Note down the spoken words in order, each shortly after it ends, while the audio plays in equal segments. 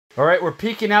Alright, we're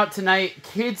peeking out tonight.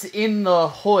 Kids in the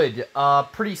Hood.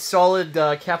 Pretty solid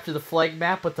capture the flag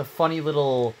map with a funny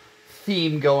little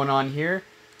theme going on here.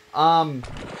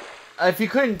 If you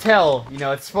couldn't tell, you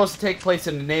know, it's supposed to take place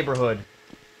in the neighborhood.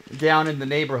 Down in the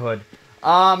neighborhood.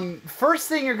 First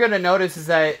thing you're gonna notice is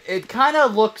that it kind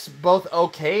of looks both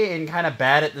okay and kind of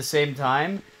bad at the same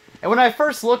time. And when I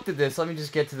first looked at this, let me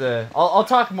just get to the... I'll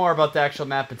talk more about the actual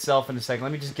map itself in a second.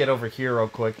 Let me just get over here real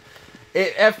quick.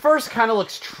 It at first kind of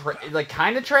looks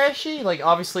kind of trashy, like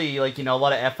obviously like, you know, a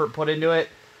lot of effort put into it.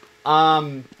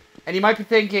 And you might be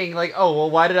thinking like, oh, well,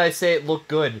 why did I say it looked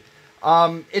good?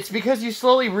 It's because you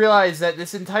slowly realize that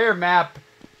this entire map,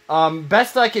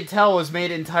 best I could tell, was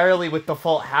made entirely with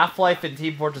default Half-Life and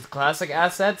Team Fortress Classic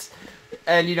assets.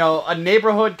 And, you know, a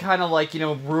neighborhood kind of like, you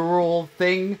know, rural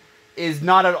thing is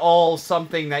not at all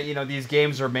something that, you know, these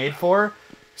games are made for.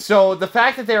 So the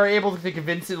fact that they were able to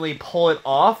convincingly pull it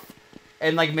off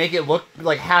and, like, make it look,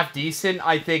 like, half-decent,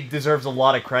 I think deserves a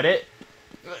lot of credit.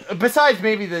 Besides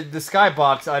maybe the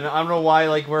skybox, I don't know why,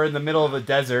 like, we're in the middle of a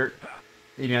desert.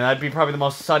 You know, that'd be probably the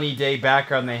most sunny day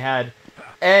background they had.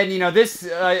 And, you know, this,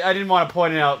 I didn't want to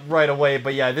point it out right away,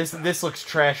 but yeah, this looks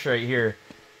trash right here.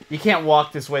 You can't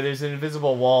walk this way, there's an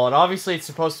invisible wall, and obviously it's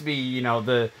supposed to be, you know,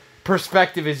 the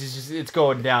perspective is just, it's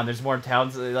going down. There's more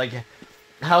towns, like,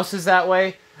 houses that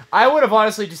way. I would have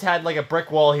honestly just had, like, a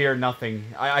brick wall here, nothing.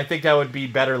 I think that would be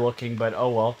better looking, but oh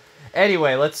well.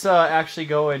 Anyway, let's actually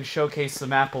go and showcase the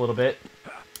map a little bit.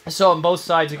 So on both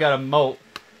sides, you got a moat,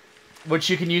 which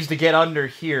you can use to get under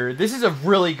here. This is a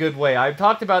really good way. I've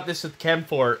talked about this with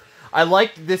Chemfort. I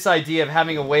like this idea of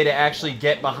having a way to actually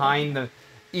get behind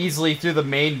easily through the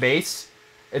main base.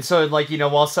 And so, like, you know,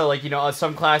 also, like, you know,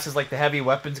 some classes, like the heavy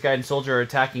weapons guy and soldier are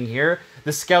attacking here.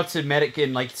 The scouts and medic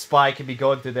and, like, spy can be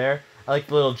going through there. I like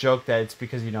the little joke that it's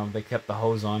because, you know, they kept the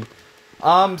hose on.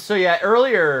 So yeah,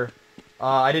 earlier,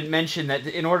 I didn't mention that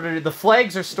in order to... The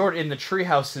flags are stored in the tree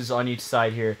houses on each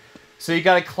side here. So you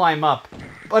gotta climb up.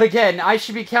 But again, I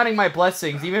should be counting my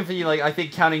blessings, even if you, like, I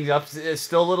think counting up is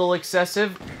still a little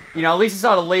excessive. You know, at least it's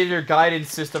not a later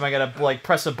guidance system I gotta, like,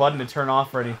 press a button to turn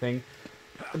off or anything.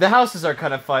 The houses are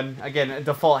kind of fun. Again, a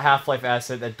default Half-Life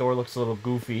asset. That door looks a little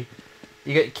goofy.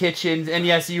 You get kitchens, and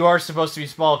yes, you are supposed to be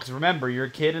small, because remember, you're a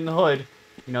kid in the hood.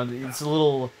 You know, it's a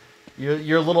little...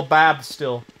 You're a little bab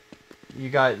still. You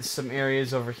got some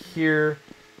areas over here.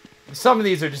 Some of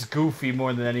these are just goofy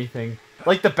more than anything.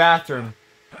 Like the bathroom.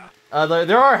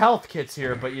 There are health kits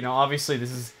here, but, you know, obviously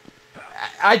this is...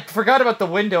 I forgot about the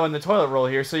window and the toilet roll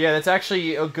here, so yeah, that's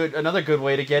actually another good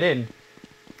way to get in.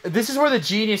 This is where the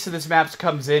genius of this map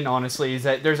comes in, honestly, is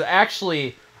that there's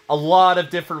actually a lot of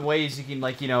different ways you can,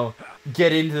 like, you know,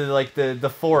 get into, like, the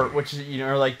fort, which is, you know,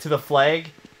 or, like, to the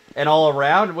flag and all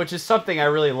around, which is something I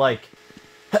really like.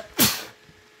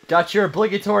 Got your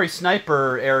obligatory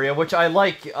sniper area, which I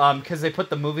like, because they put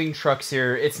the moving trucks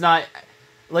here. It's not,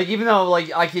 like, even though,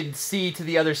 like, I can see to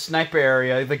the other sniper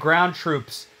area, the ground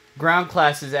troops, ground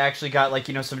classes actually got, like,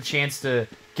 you know, some chance to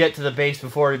get to the base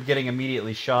before getting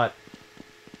immediately shot.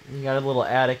 You got a little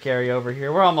attic area over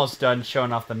here. We're almost done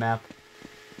showing off the map.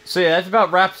 So yeah, that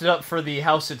about wraps it up for the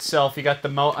house itself. You got the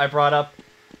moat I brought up.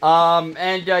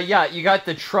 Yeah, you got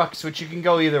the trucks, which you can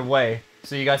go either way.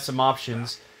 So you got some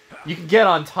options. You can get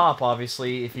on top,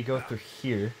 obviously, if you go through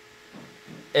here.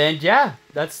 And yeah,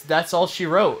 that's all she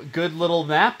wrote. Good little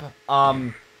map.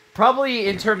 Probably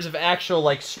in terms of actual,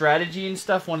 like, strategy and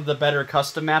stuff, one of the better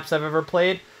custom maps I've ever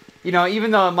played. You know,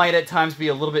 even though it might at times be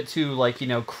a little bit too, like, you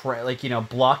know,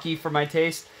 blocky for my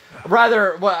taste.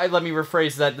 Rather, let me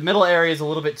rephrase that. The middle area is a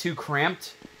little bit too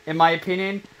cramped, in my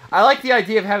opinion. I like the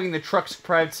idea of having the trucks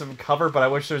provide some cover, but I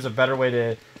wish there was a better way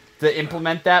to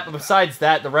implement that. But besides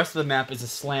that, the rest of the map is a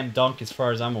slam dunk as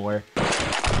far as I'm aware.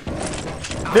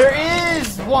 There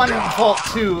is one fault,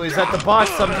 too, is that the boss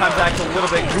sometimes acts a little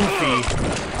bit goofy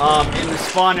in the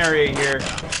spawn area here.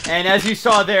 And as you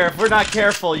saw there, if we're not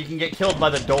careful, you can get killed by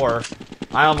the door.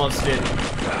 I almost did.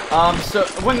 So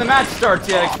when the match starts,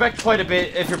 yeah, expect quite a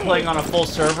bit if you're playing on a full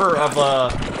server of,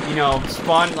 you know,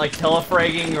 spawn, like,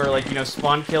 telefragging or, like, you know,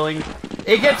 spawn killing.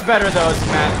 It gets better, though, as the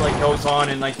match, like, goes on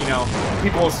and, like, you know,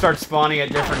 people start spawning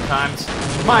at different times.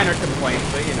 Minor complaint,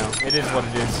 but, you know, it is what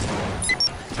it is.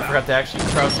 I forgot to actually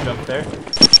crouch jump there.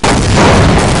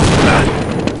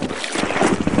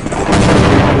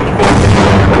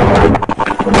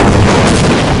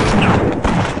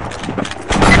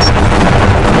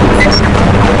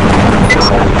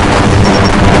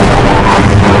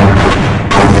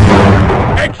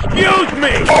 Excuse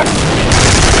me!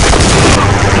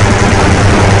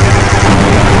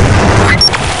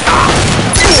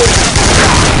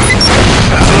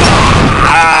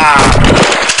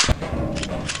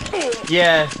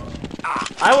 Yeah.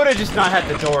 I would have just not had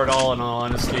the door at all, in all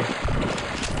honesty.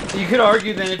 You could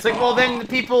argue then, it's like, well, then the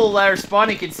people that are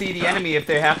spawning can see the enemy if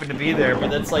they happen to be there,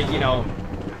 but that's like, you know,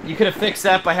 you could have fixed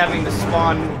that by having the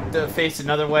spawn face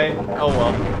another way. Oh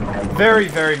well. Very,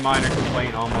 very minor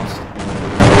complaint, almost.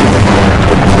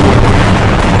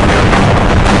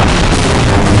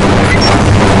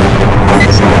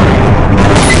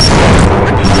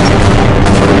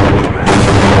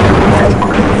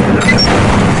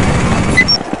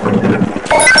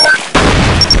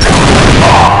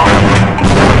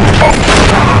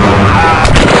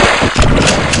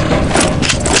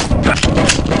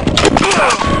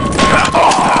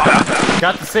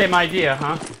 Got the same idea,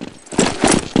 huh?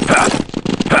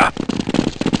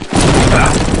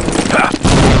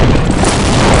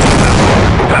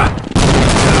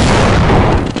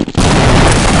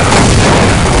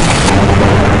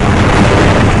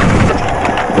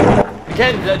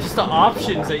 Again, just the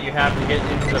options that you have to get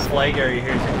into the flag area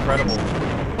here is incredible.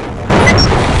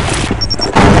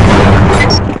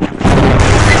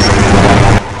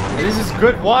 And this is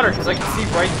good water because I can see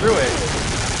right through it.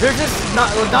 There's just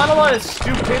not a lot of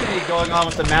stupidity going on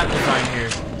with the map design here.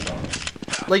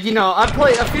 Like, you know, I've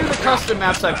played a few of the custom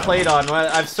maps I've played on,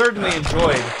 I've certainly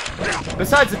enjoyed.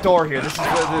 Besides the door here, this is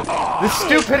the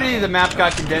stupidity of the map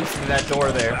got condensed into that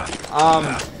door there.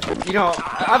 You know,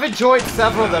 I've enjoyed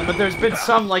several of them, but there's been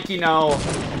some, like, you know,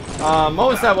 what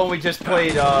was that one we just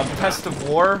played, Test of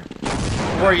War?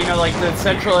 Where, you know, like, the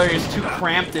central area is too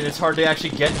cramped and it's hard to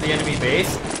actually get to the enemy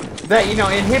base. That, you know,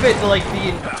 inhibit, like,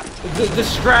 the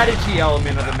strategy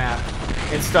element of the map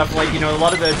and stuff. Like, you know, a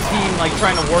lot of the team, like,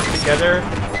 trying to work together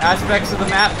aspects of the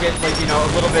map get, like, you know,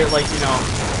 a little bit, like, you know,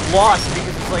 lost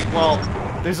because it's like, well,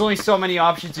 there's only so many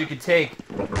options you could take.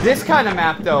 This kind of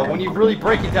map, though, when you really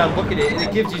break it down, look at it,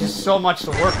 it gives you just so much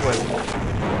to work with.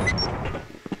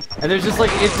 And there's just,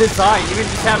 like, it's design, even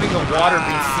just having the water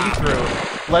be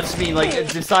see-through lets me, like,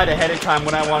 decide ahead of time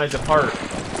when I want to depart.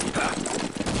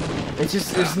 It's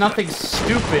just, there's nothing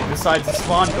stupid besides the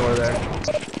spawn door there.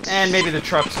 And maybe the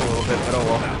trucks a little bit, but oh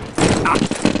well.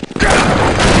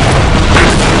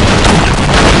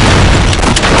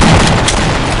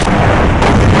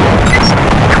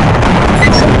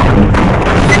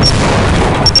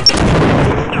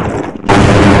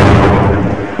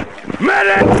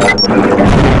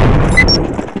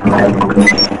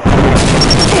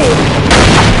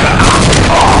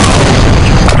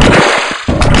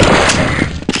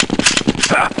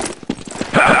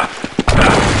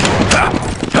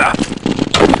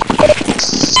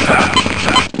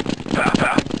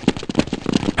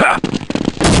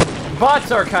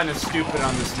 Bots are kind of stupid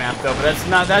on this map, though, but that's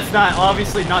not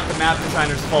obviously not the map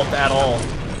designer's fault at all.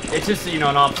 It's just, you know,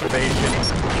 an observation.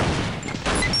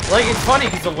 Like, it's funny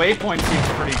because the waypoint seems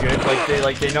pretty good.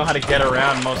 Like they know how to get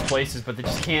around most places, but they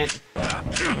just can't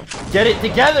get it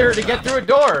together to get through a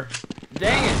door.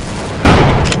 Dang it.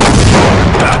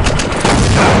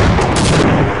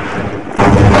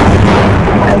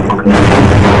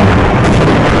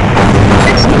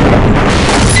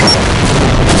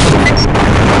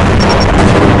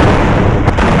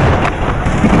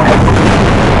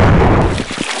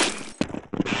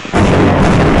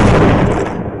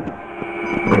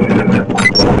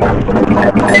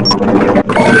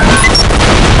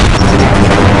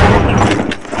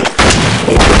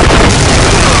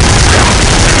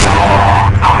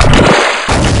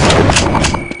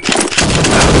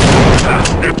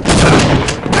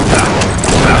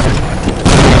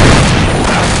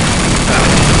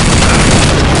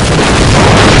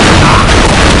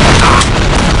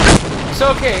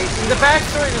 Okay, the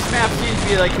backstory of this map seems to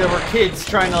be like there were kids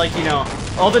trying to, like, you know,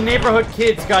 all the neighborhood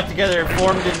kids got together and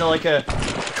formed into like a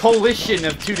coalition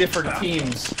of two different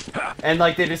teams. And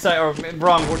like they decided, or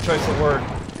wrong choice of word.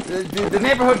 The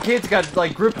neighborhood kids got,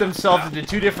 like, grouped themselves into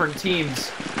two different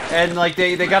teams. And like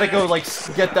they gotta go, like,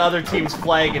 get the other team's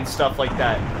flag and stuff like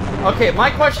that. Okay, my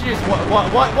question is,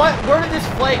 where did this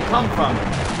flag come from?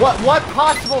 What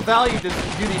possible value do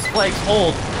these flags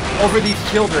hold over these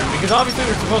children? Because obviously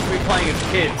they're supposed to be playing as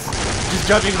kids, just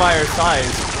judging by our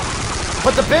size.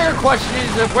 But the bigger question is,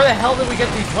 where the hell did we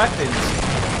get these weapons?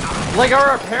 Like, are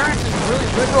our parents just really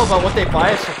liberal about what they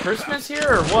buy us for Christmas here,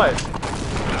 or what?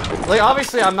 Like,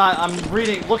 obviously I'm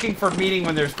looking for meaning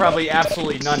when there's probably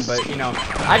absolutely none, but, you know,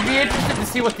 I'd be interested to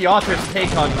see what the author's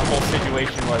take on the whole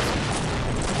situation was.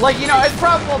 Like, you know, it's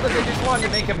probable that they just wanted to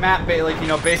make a map, like, you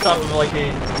know, based off of, like,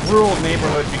 a rural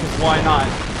neighborhood, because why not?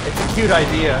 It's a cute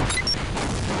idea.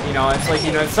 You know, it's like,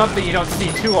 you know, it's something you don't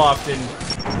see too often.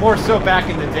 More so back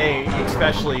in the day,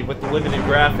 especially with the limited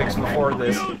graphics before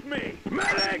this.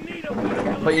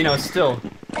 But, you know, still.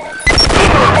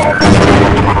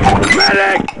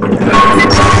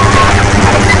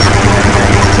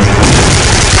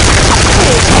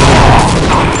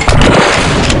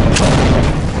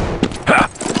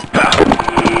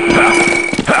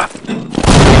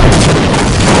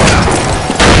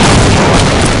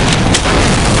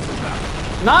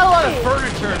 Not a lot of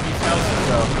furniture in these houses,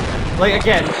 though. Like,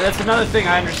 again, that's another thing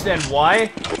I understand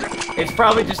why. It's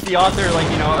probably just the author, like,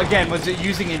 you know, again, was it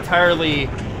using entirely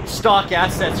stock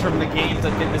assets from the games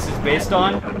that this is based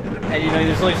on? And, you know,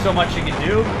 there's only so much you can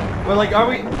do. We're like, are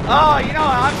we... Oh, you know,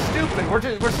 I'm stupid.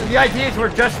 The idea is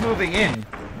we're just moving in.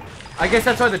 I guess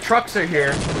that's why the trucks are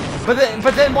here. But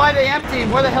then why are they empty,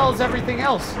 and where the hell is everything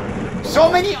else?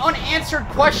 So many unanswered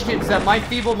questions that my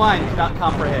feeble mind cannot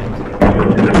comprehend.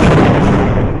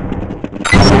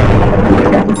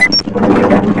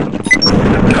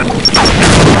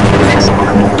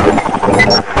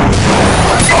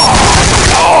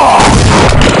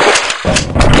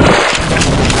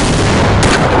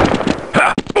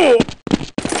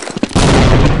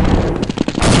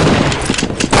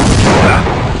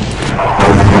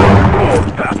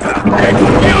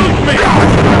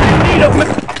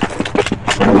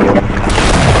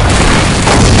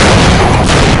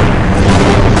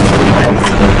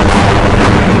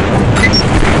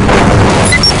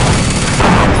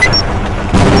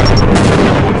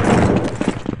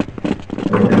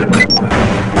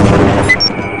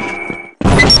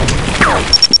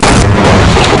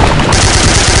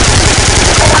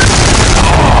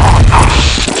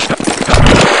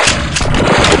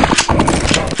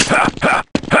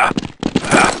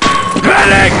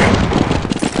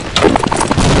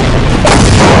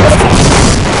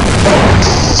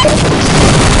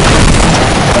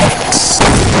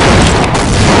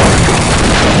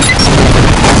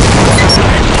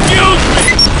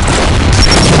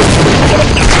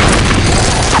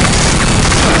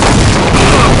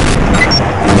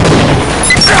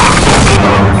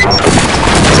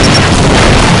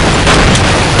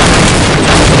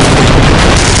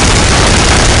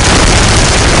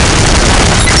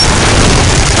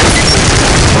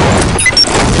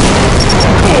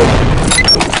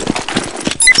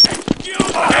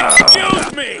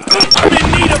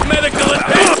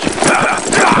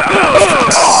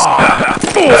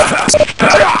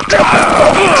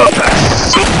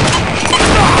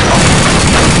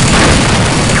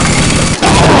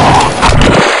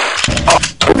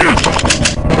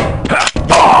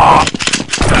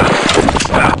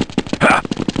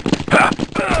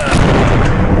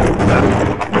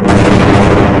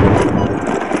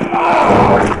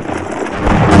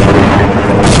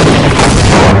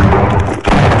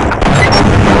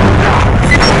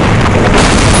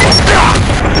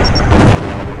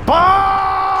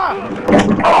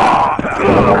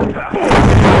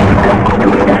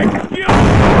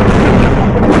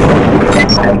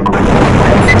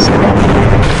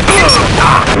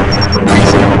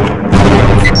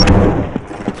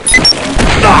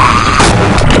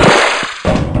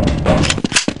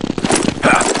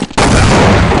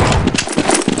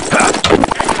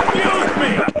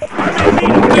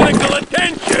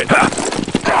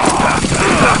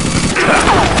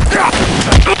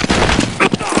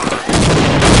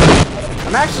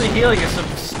 Healing is a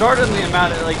startling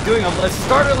amount of, like, doing a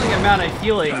startling amount of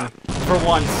healing for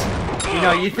once. You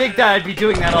know, you'd think that I'd be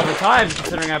doing that all the time,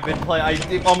 considering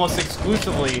I almost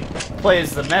exclusively play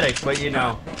as the medic, but you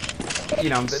know,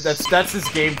 that's this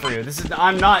game for you.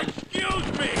 I'm not,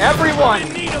 everyone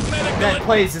that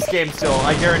plays this game still,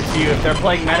 I guarantee you, if they're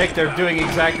playing medic, they're doing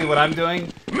exactly what I'm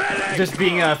doing, just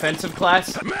being an offensive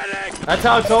class. That's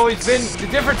how it's always been. The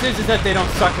difference is that they don't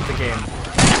suck at the game.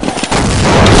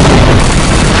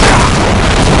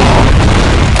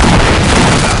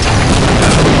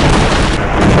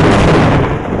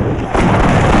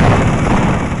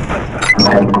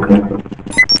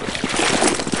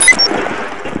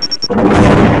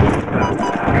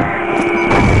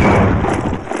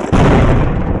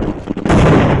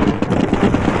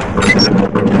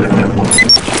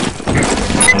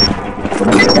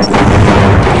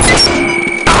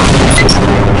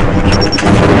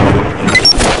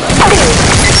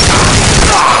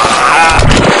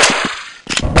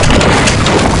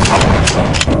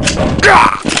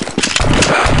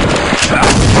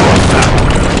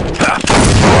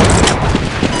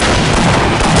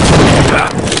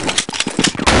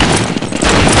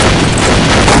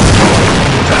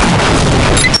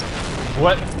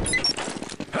 What?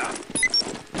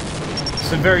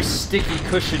 Some very sticky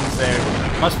cushions there.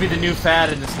 Must be the new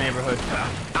fad in this neighborhood.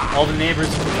 All the neighbors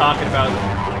will be talking about it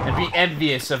and be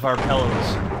envious of our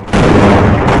pillows.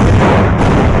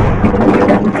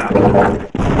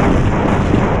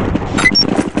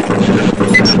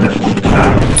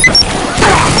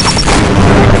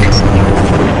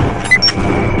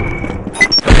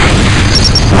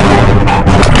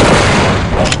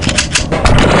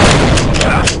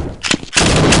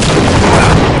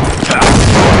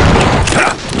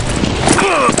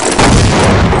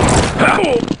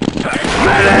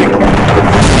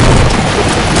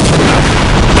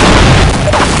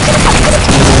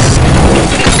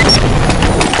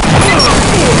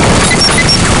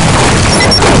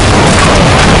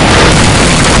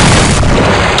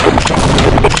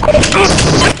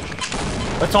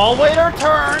 Let's all wait our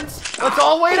turns! Let's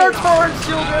all wait our turns,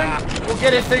 children! We'll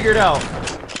get it figured out.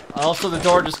 Also, the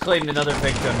door just claimed another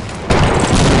victim.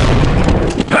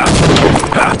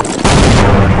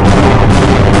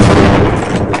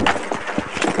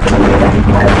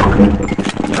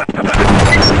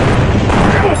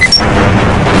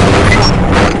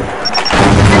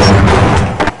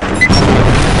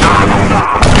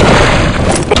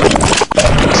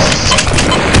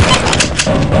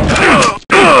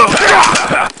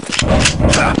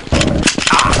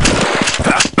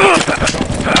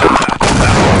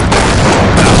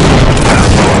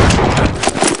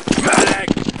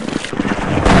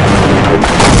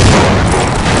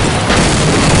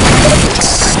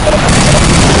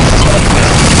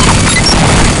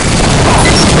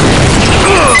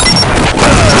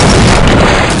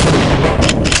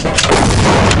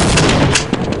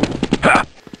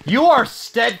 You are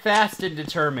steadfast and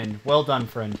determined. Well done,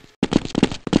 friend.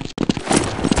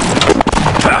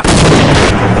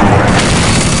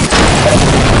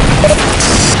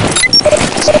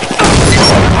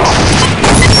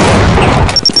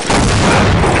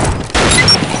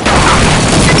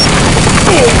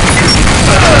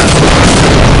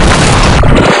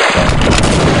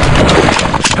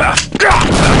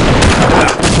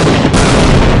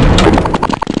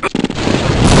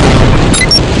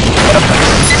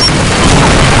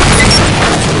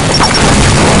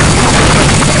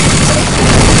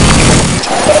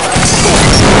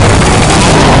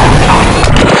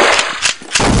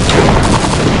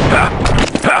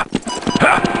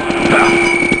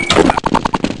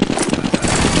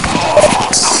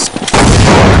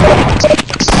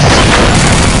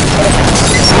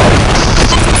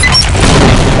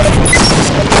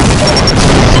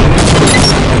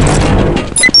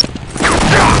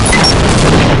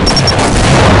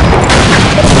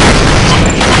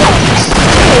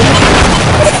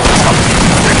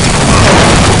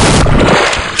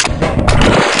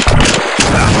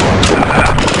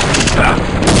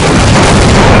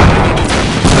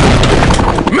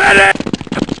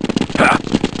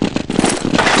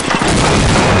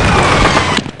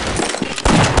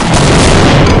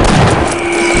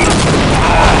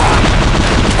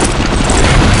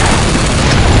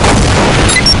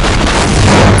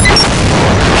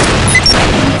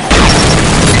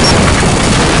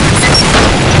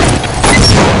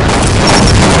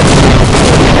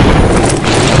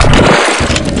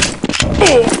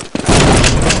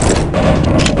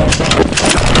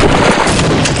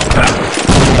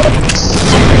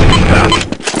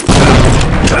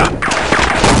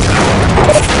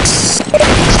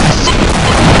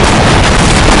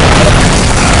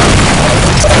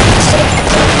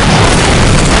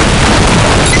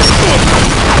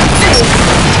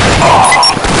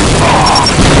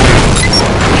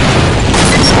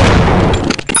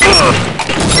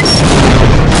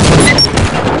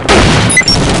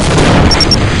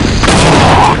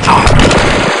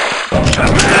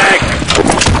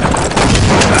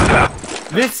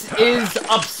 This is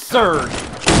absurd.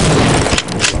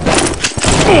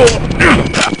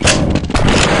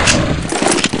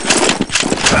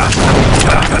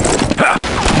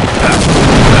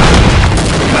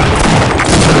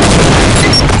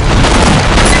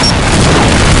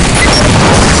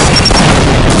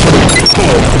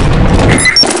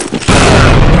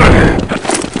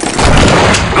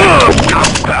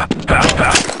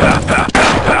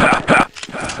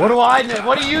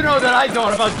 What do you know that I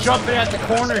don't about jumping at the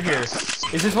corner here?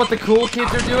 Is this what the cool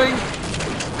kids are doing?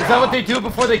 Is that what they do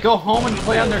before they go home and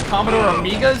play on their Commodore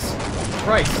Amigas?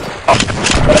 Christ.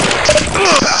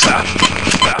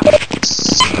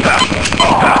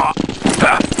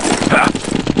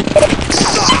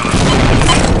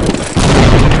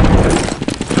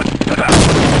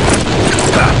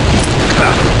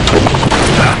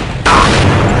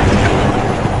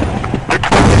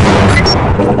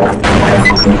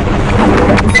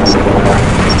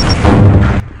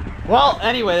 Well,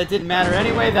 anyway, that didn't matter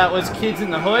anyway. That was Kids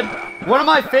in the Hood. One of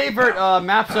my favorite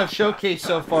maps I've showcased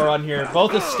so far on here,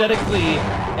 both aesthetically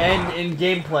and in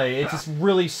gameplay. It's just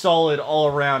really solid all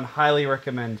around. Highly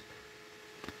recommend.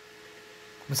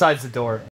 Besides the door.